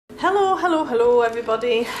Hello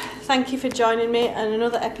everybody. Thank you for joining me on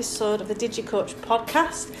another episode of the DigiCoach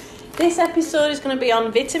podcast. This episode is going to be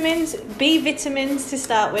on vitamins, B vitamins to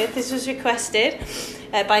start with. This was requested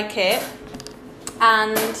by Kate,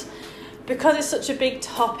 and because it's such a big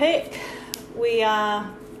topic, we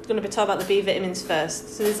are going to be talking about the B vitamins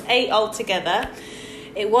first. So there's 8 altogether.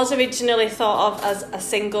 It was originally thought of as a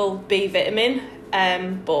single B vitamin,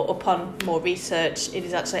 but upon more research, it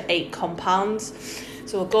is actually 8 compounds.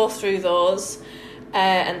 So we'll go through those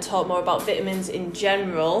and talk more about vitamins in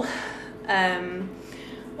general. I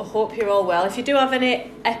hope you're all well. If you do have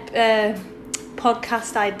any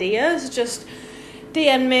podcast ideas, just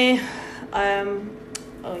DM me.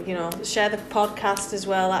 Share the podcast as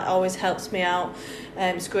well. That always helps me out.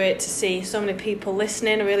 It's great to see so many people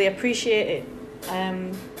listening. I really appreciate it.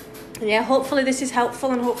 Hopefully this is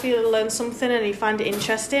helpful, and hopefully you'll learn something and you find it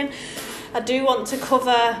interesting. I do want to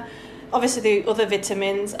cover, obviously, the other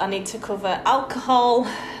vitamins. I need to cover alcohol.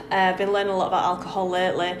 I've been learning a lot about alcohol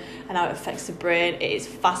lately and how it affects the brain. It is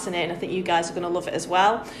fascinating. I think you guys are going to love it as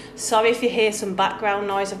well. Sorry if you hear some background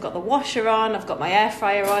noise. I've got the washer on, I've got my air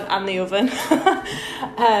fryer on, and the oven.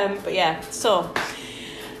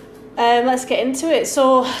 Let's get into it.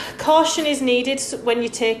 So caution is needed when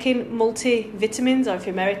you're taking multivitamins, or if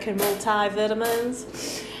you're American, multivitamins,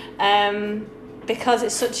 because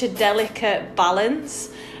it's such a delicate balance.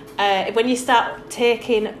 When you start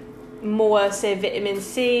taking more, say, vitamin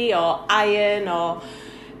C or iron or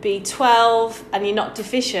B12, and you're not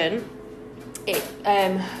deficient, it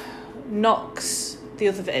knocks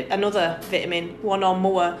another vitamin, one or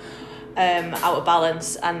more, out of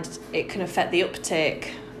balance, and it can affect the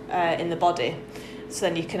uptake in the body. So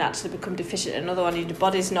then you can actually become deficient in another one. Your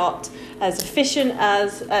body's not as efficient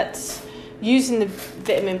as at using the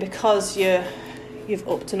vitamin because you've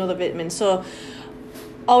upped another vitamin. So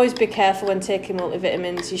always be careful when taking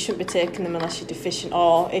multivitamins. You shouldn't be taking them unless you're deficient,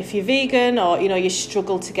 or if you're vegan, or you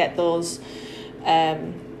struggle to get those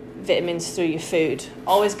vitamins through your food.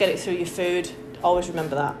 Always get it through your food. Always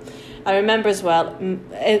remember that. I remember as well,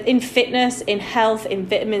 in fitness, in health, in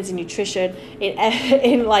vitamins, in nutrition,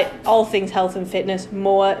 in like all things health and fitness,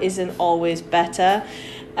 more isn't always better.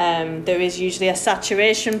 There is usually a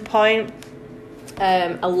saturation point,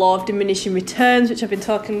 a law of diminishing returns, which I've been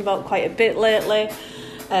talking about quite a bit lately.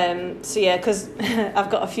 Because I've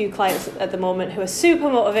got a few clients at the moment who are super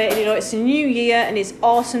motivated. It's a new year and it's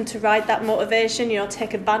awesome to ride that motivation.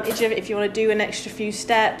 Take advantage of it. If you want to do an extra few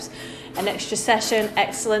steps, an extra session,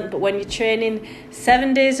 excellent. But when you're training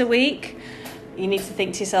 7 days a week, you need to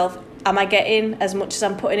think to yourself, am I getting as much as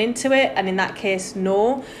I'm putting into it? And in that case,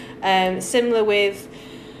 no. Similar with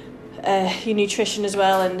your nutrition as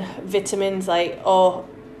well, and vitamins,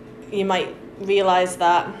 you might realise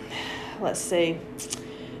that, let's see,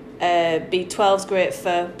 B12 is great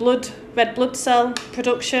for red blood cell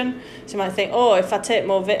production. So you might think, if I take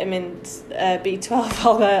more vitamins, B12,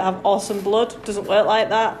 I'll have awesome blood. Doesn't work like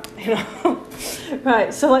that,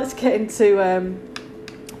 Right, so let's get into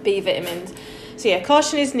B vitamins. So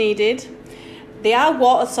caution is needed. They are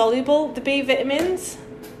water soluble, the B vitamins,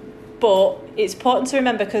 but it's important to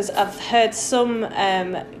remember, because I've heard some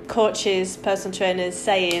coaches, personal trainers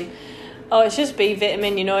saying, it's just B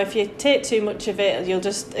vitamin, if you take too much of it, you'll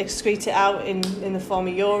just excrete it out in the form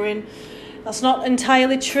of urine. That's not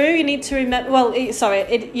entirely true. You need to remember,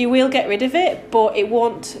 you will get rid of it, but it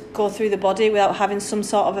won't go through the body without having some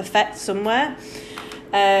sort of effect somewhere.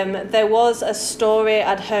 There was a story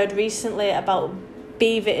I'd heard recently about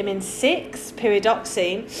B vitamin 6,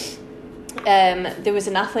 pyridoxine. There was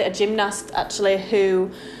an athlete, a gymnast actually, who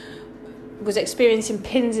was experiencing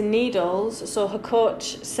pins and needles, so her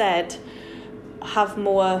coach said, have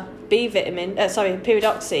more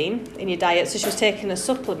pyridoxine in your diet. So she was taking a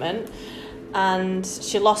supplement, and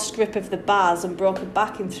she lost grip of the bars and broke her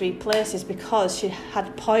back in 3 places because she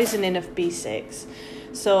had poisoning of B6.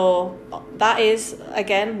 So that is,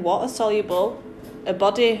 again, water soluble. A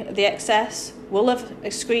body, the excess, will have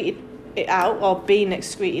excreted it out, or been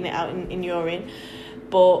excreting it out in urine,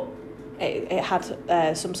 but it had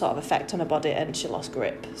some sort of effect on her body, and she lost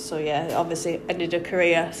grip. So obviously ended her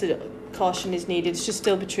career. So caution is needed. It should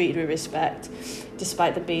still be treated with respect,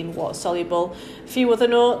 despite them being water soluble. A few other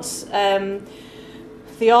notes.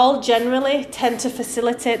 They all generally tend to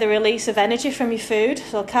facilitate the release of energy from your food.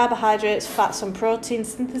 So carbohydrates, fats, and protein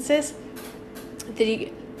synthesis.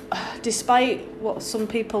 Despite what some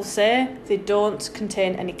people say, they don't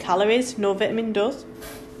contain any calories. No vitamin does.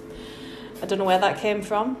 I don't know where that came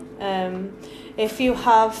from. If you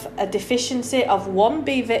have a deficiency of one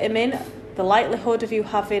B vitamin, the likelihood of you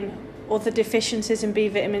having other deficiencies in B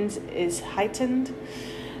vitamins is heightened.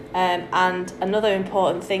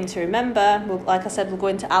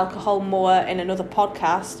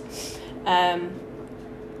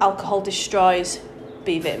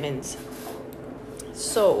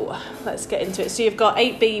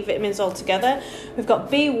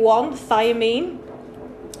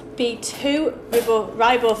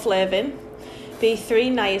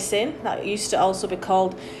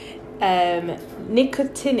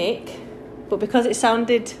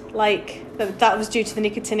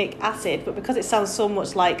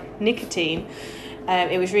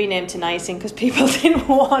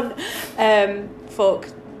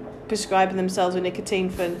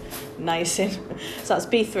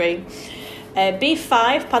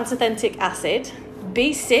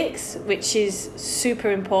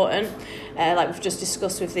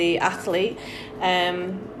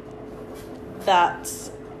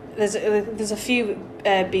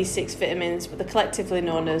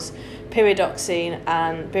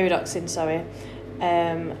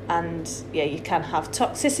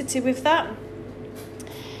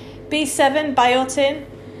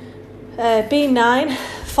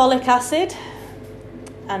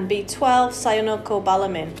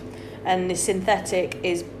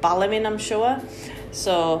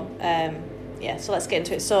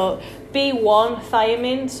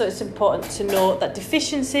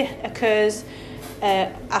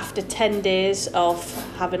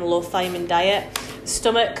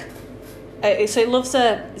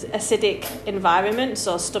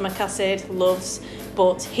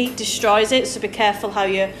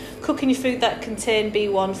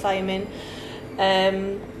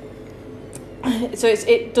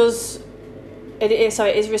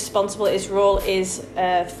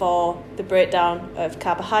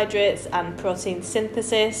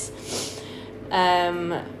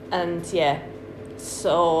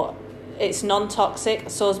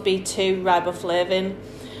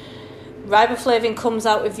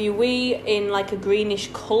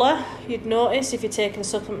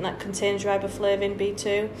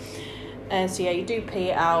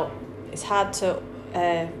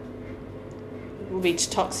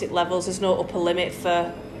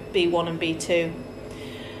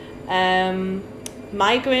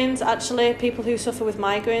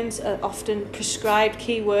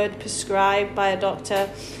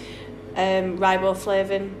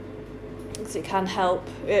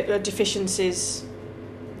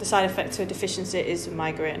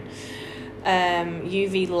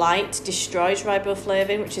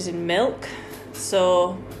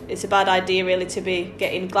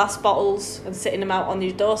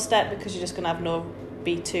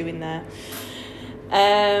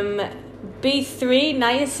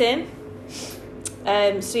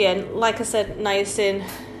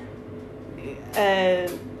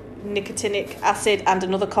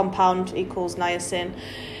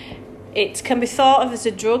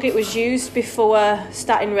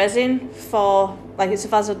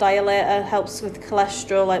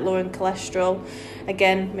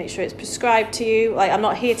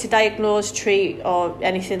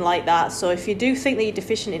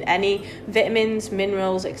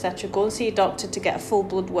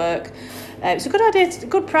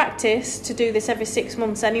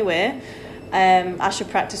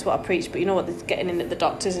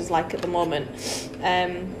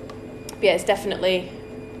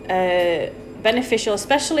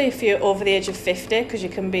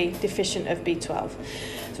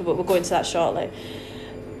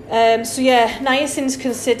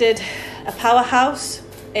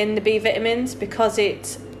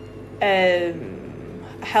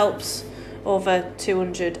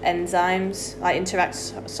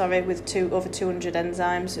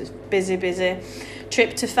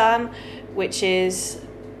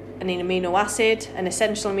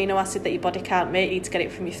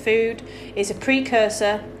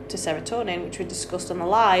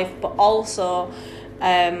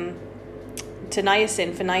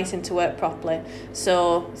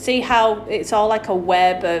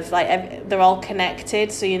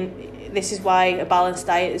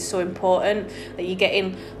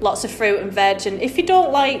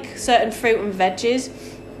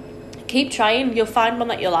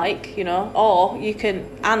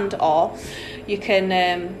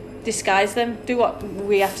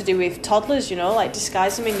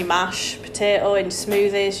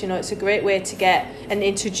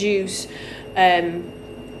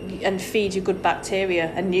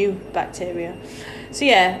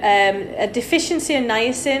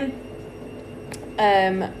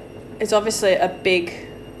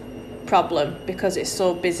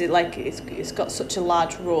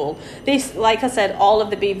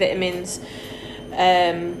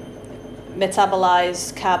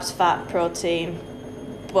 metabolize carbs, fat, protein,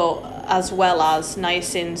 but as well as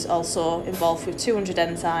niacin's also involved with 200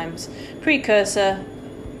 enzymes.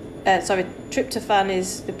 Tryptophan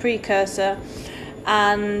is the precursor,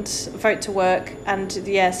 and for it to work, and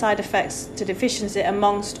side effects to deficiency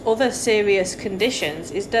amongst other serious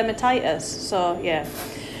conditions is dermatitis. So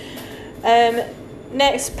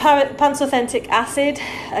next, pantothenic acid,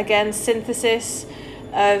 again synthesis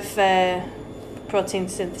of protein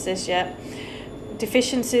synthesis.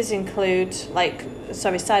 Deficiencies include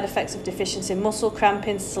side effects of deficiency: muscle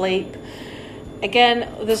cramping, sleep.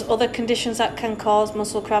 Again, there's other conditions that can cause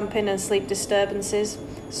muscle cramping and sleep disturbances.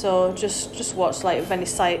 So just watch with any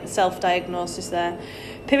self-diagnosis there.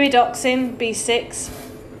 Pyridoxine, B6,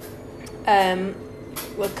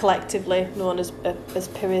 collectively known as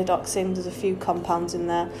pyridoxine. There's a few compounds in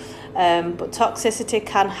there. But toxicity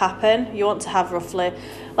can happen. You want to have roughly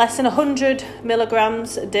less than 100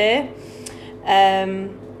 milligrams a day.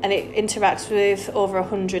 And it interacts with over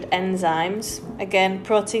 100 enzymes. Again,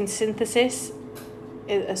 protein synthesis.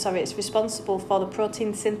 It's responsible for the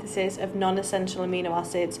protein synthesis of non-essential amino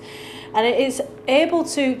acids, and it is able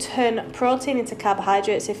to turn protein into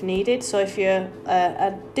carbohydrates if needed. So if you're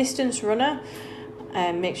a distance runner,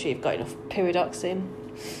 make sure you've got enough pyridoxine.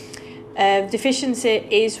 Deficiency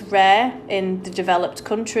is rare in the developed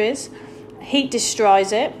countries. Heat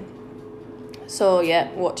destroys it. So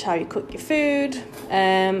watch how you cook your food.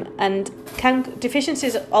 And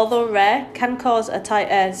deficiencies, although rare, can cause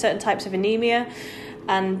certain types of anemia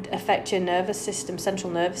and affect your nervous system,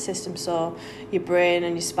 central nervous system, so your brain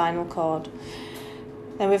and your spinal cord.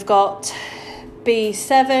 Then we've got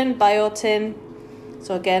B7, biotin.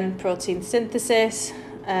 So again, protein synthesis.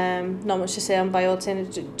 Not much to say on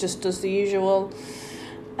biotin, it just does the usual.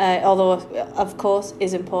 Although, of course,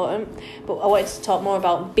 is important. But I wanted to talk more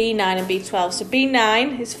about B9 and B12. So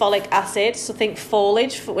B9 is folic acid. So think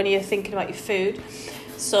foliage for when you're thinking about your food.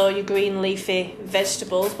 So your green leafy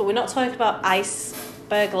vegetables. But we're not talking about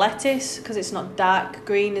iceberg lettuce because it's not dark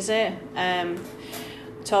green, is it?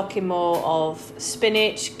 Talking more of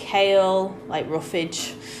spinach, kale, like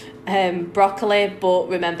roughage, broccoli. But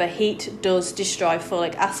remember, heat does destroy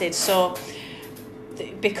folic acid. So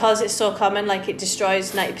because it's so common, it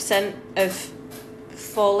destroys 90% of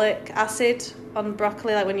folic acid on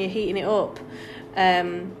broccoli, when you're heating it up.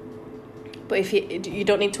 But if you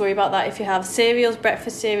don't need to worry about that. If you have cereals,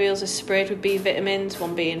 breakfast cereals are sprayed with B vitamins,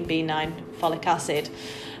 one being B9 folic acid.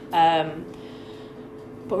 But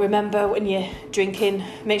remember, when you're drinking,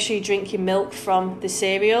 make sure you drink your milk from the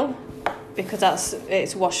cereal, because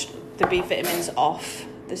it's washed the B vitamins off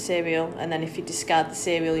the cereal, and then if you discard the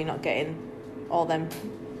cereal, you're not getting all them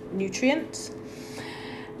nutrients.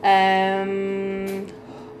 So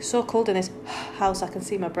cold in this house, I can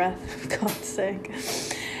see my breath. For God's sake.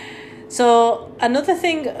 So another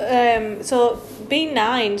thing, so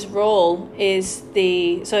B9's role is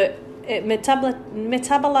it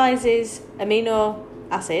metabolizes amino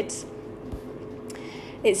acids.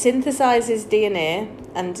 It synthesizes DNA,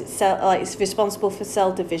 and it's responsible for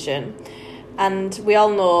cell division. And we all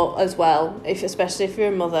know as well, especially if you're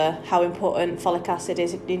a mother, how important folic acid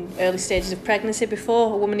is in early stages of pregnancy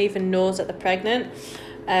before a woman even knows that they're pregnant.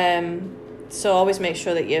 So always make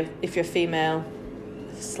sure that if you're female /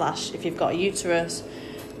 if you've got a uterus,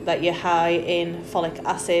 that you're high in folic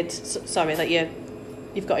acid. That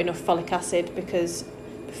you've got enough folic acid, because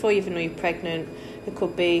before you even know you're pregnant, there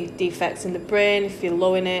could be defects in the brain if you're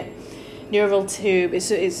low in it. Neural tube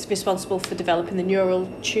is responsible for developing the neural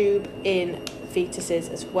tube in fetuses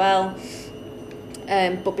as well.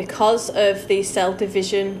 But because of the cell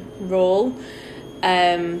division role,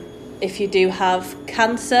 if you do have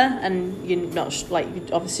cancer and you're not you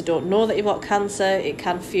obviously don't know that you've got cancer, it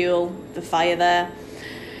can fuel the fire there.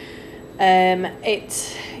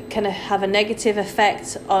 It can have a negative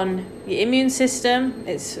effect on your immune system.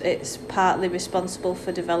 It's partly responsible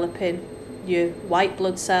for developing your white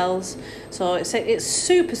blood cells. So it's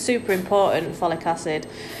super, super important, folic acid.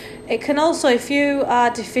 It can also, if you are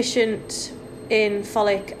deficient in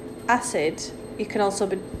folic acid, you can also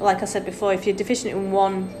be, like I said before, if you're deficient in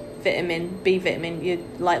one vitamin, B vitamin, you're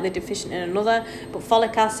likely deficient in another. But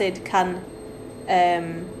folic acid can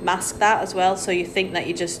mask that as well. So you think that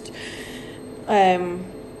you're just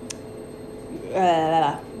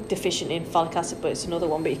deficient in folic acid, but it's another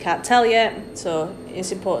one, but you can't tell yet. So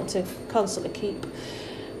it's important to constantly keep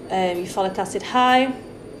your folic acid high.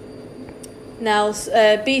 Now,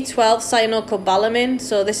 B12, cyanocobalamin.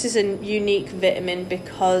 So this is a unique vitamin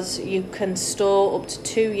because you can store up to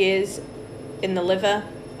 2 years in the liver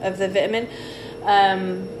of the vitamin.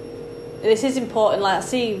 this is important. Like I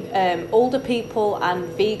see older people and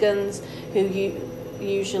vegans who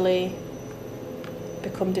usually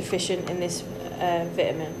become deficient in this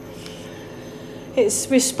vitamin. It's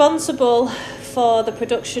responsible for the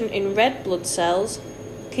production in red blood cells,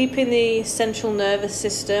 keeping the central nervous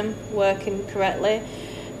system working correctly,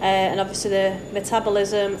 and obviously the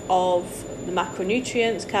metabolism of the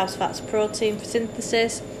macronutrients, carbs, fats, protein for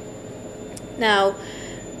synthesis. Now,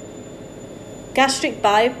 gastric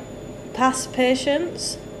bypass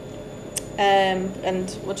patients and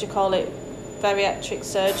bariatric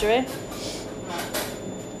surgery,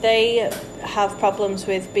 they have problems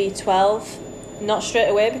with B12, not straight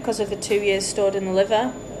away because of the 2 years stored in the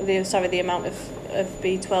liver, the amount of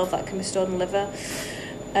B12 that can be stored in the liver.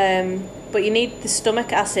 But you need the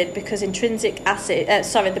stomach acid because the intrinsic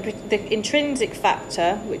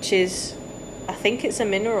factor, which is, I think it's a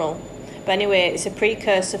mineral, but anyway, it's a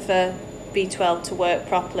precursor for B12 to work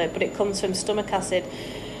properly, but it comes from stomach acid.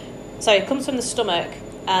 It comes from the stomach,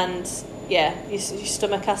 and yeah, your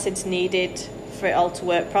stomach acid's needed for it all to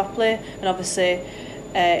work properly. And obviously,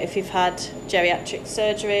 if you've had geriatric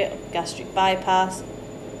surgery, gastric bypass,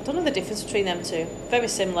 I don't know the difference between them two. Very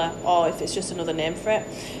similar, or if it's just another name for it.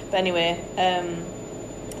 But anyway,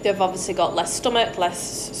 they've obviously got less stomach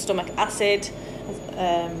acid.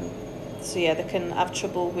 So yeah, they can have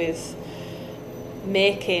trouble with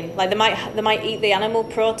making. Like they might eat the animal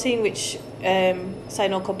protein, which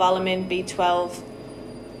cyanocobalamin B12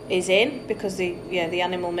 is in, because the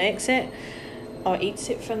animal makes it, or eats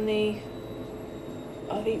it from the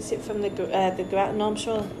grass. No, I'm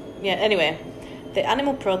sure. Yeah. Anyway. The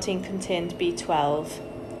animal protein contained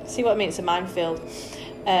B12. See what I mean? It's a minefield.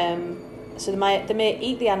 So they may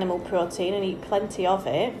eat the animal protein and eat plenty of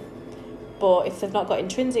it, but if they've not got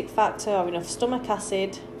intrinsic factor or enough stomach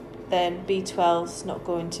acid, then B12's not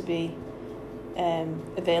going to be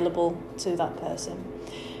available to that person.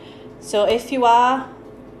 So if you are,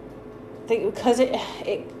 because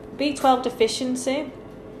B12 deficiency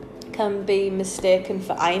can be mistaken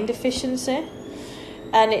for iron deficiency.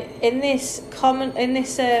 And in this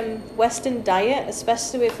Western diet,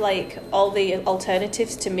 especially with like all the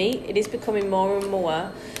alternatives to meat, it is becoming more and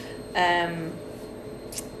more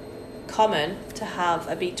common to have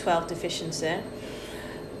a B12 deficiency.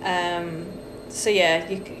 So yeah,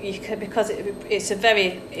 you can, because it's a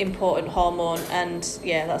very important hormone, and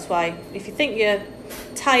yeah, that's why if you think you're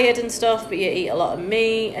tired and stuff, but you eat a lot of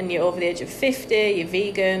meat and you're over the age of 50, you're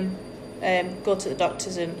vegan, go to the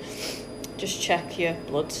doctors and just check your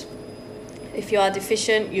bloods. If you are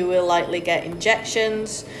deficient, you will likely get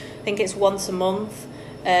injections. I think it's once a month.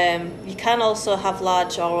 You can also have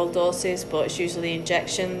large oral doses, but it's usually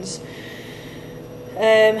injections.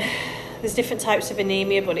 There's different types of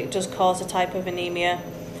anemia, but it does cause a type of anemia,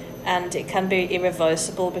 and it can be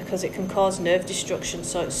irreversible because it can cause nerve destruction.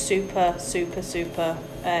 So it's super, super, super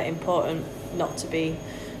important not to be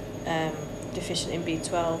deficient in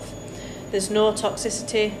B12. There's no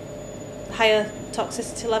toxicity. Higher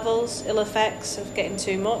toxicity levels, ill effects of getting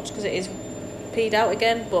too much because it is peed out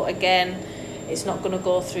again, but again, it's not going to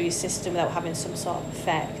go through your system without having some sort of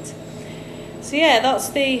effect. So yeah, that's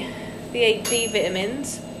the 8 B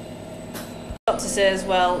vitamins. The doctor says,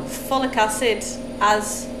 well, folic acid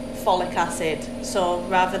as folic acid. So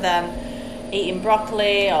rather than eating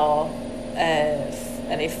broccoli or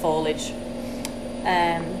any foliage,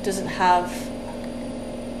 doesn't have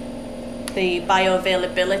the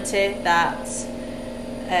bioavailability that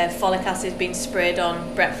folic acid being sprayed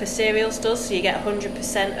on breakfast cereals does. So you get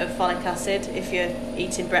 100% of folic acid if you're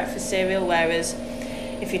eating breakfast cereal, whereas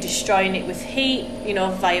if you're destroying it with heat,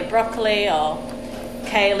 via broccoli or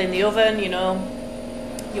kale in the oven,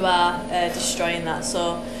 you are destroying that.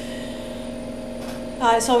 So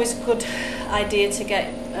it's always a good idea to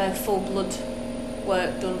get full blood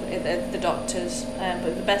work done at the doctors,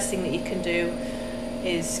 but the best thing that you can do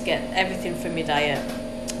is get everything from your diet.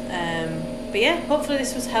 But yeah, hopefully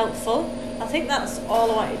this was helpful. I think that's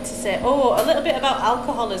all I wanted to say. Oh, a little bit about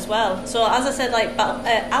alcohol as well. So as I said,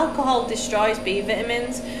 alcohol destroys B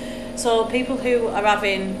vitamins. So people who are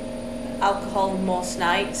having alcohol most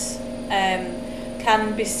nights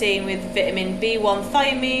can be seen with vitamin B1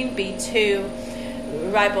 thiamine,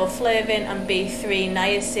 B2 riboflavin and B3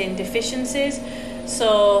 niacin deficiencies.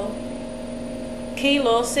 So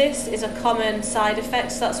chelosis is a common side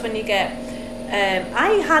effect. So that's when you get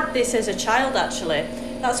I had this as a child actually.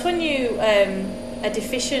 That's when you are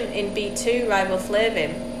deficient in B2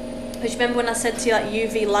 riboflavin. Which, remember when I said to you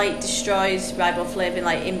UV light destroys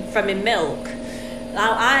riboflavin from milk?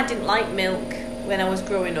 Now I didn't like milk when I was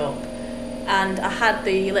growing up, and I had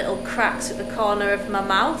the little cracks at the corner of my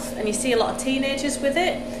mouth, and you see a lot of teenagers with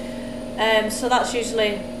it. So that's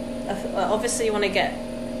usually, obviously you want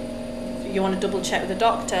to double check with the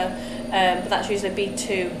doctor, but that's usually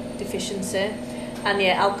B2 deficiency. And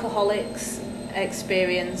yeah, alcoholics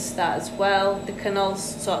experience that as well. They can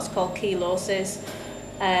also, so that's called chelosis.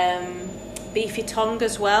 Beefy tongue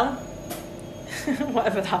as well,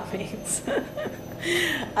 whatever that means.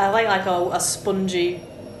 I like a spongy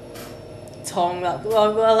tongue,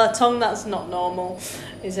 a tongue that's not normal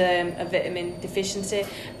is a vitamin deficiency.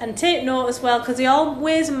 And take note as well, because they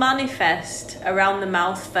always manifest around the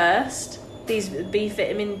mouth first, these B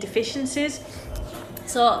vitamin deficiencies.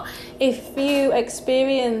 So if you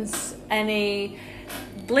experience any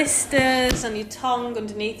blisters on your tongue,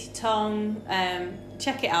 underneath your tongue,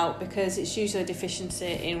 check it out, because it's usually a deficiency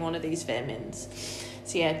in one of these vitamins.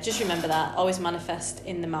 So yeah, just remember that. Always manifest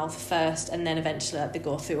in the mouth first, and then eventually they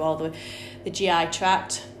go through all the GI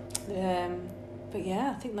tract. But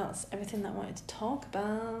yeah, I think that's everything that I wanted to talk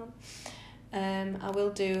about. I will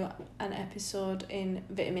do an episode in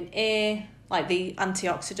vitamin A, like the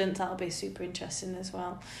antioxidants. That'll be super interesting as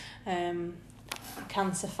well.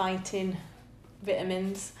 Cancer fighting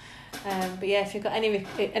vitamins. But yeah, if you've got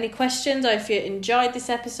any questions, or if you enjoyed this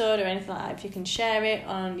episode or anything like that, if you can share it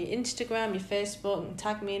on your Instagram, your Facebook, and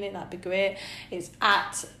tag me in it, that'd be great. It's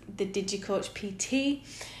at the DigiCoach PT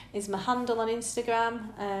is my handle on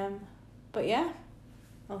Instagram. But yeah,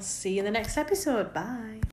 I'll see you in the next episode. Bye.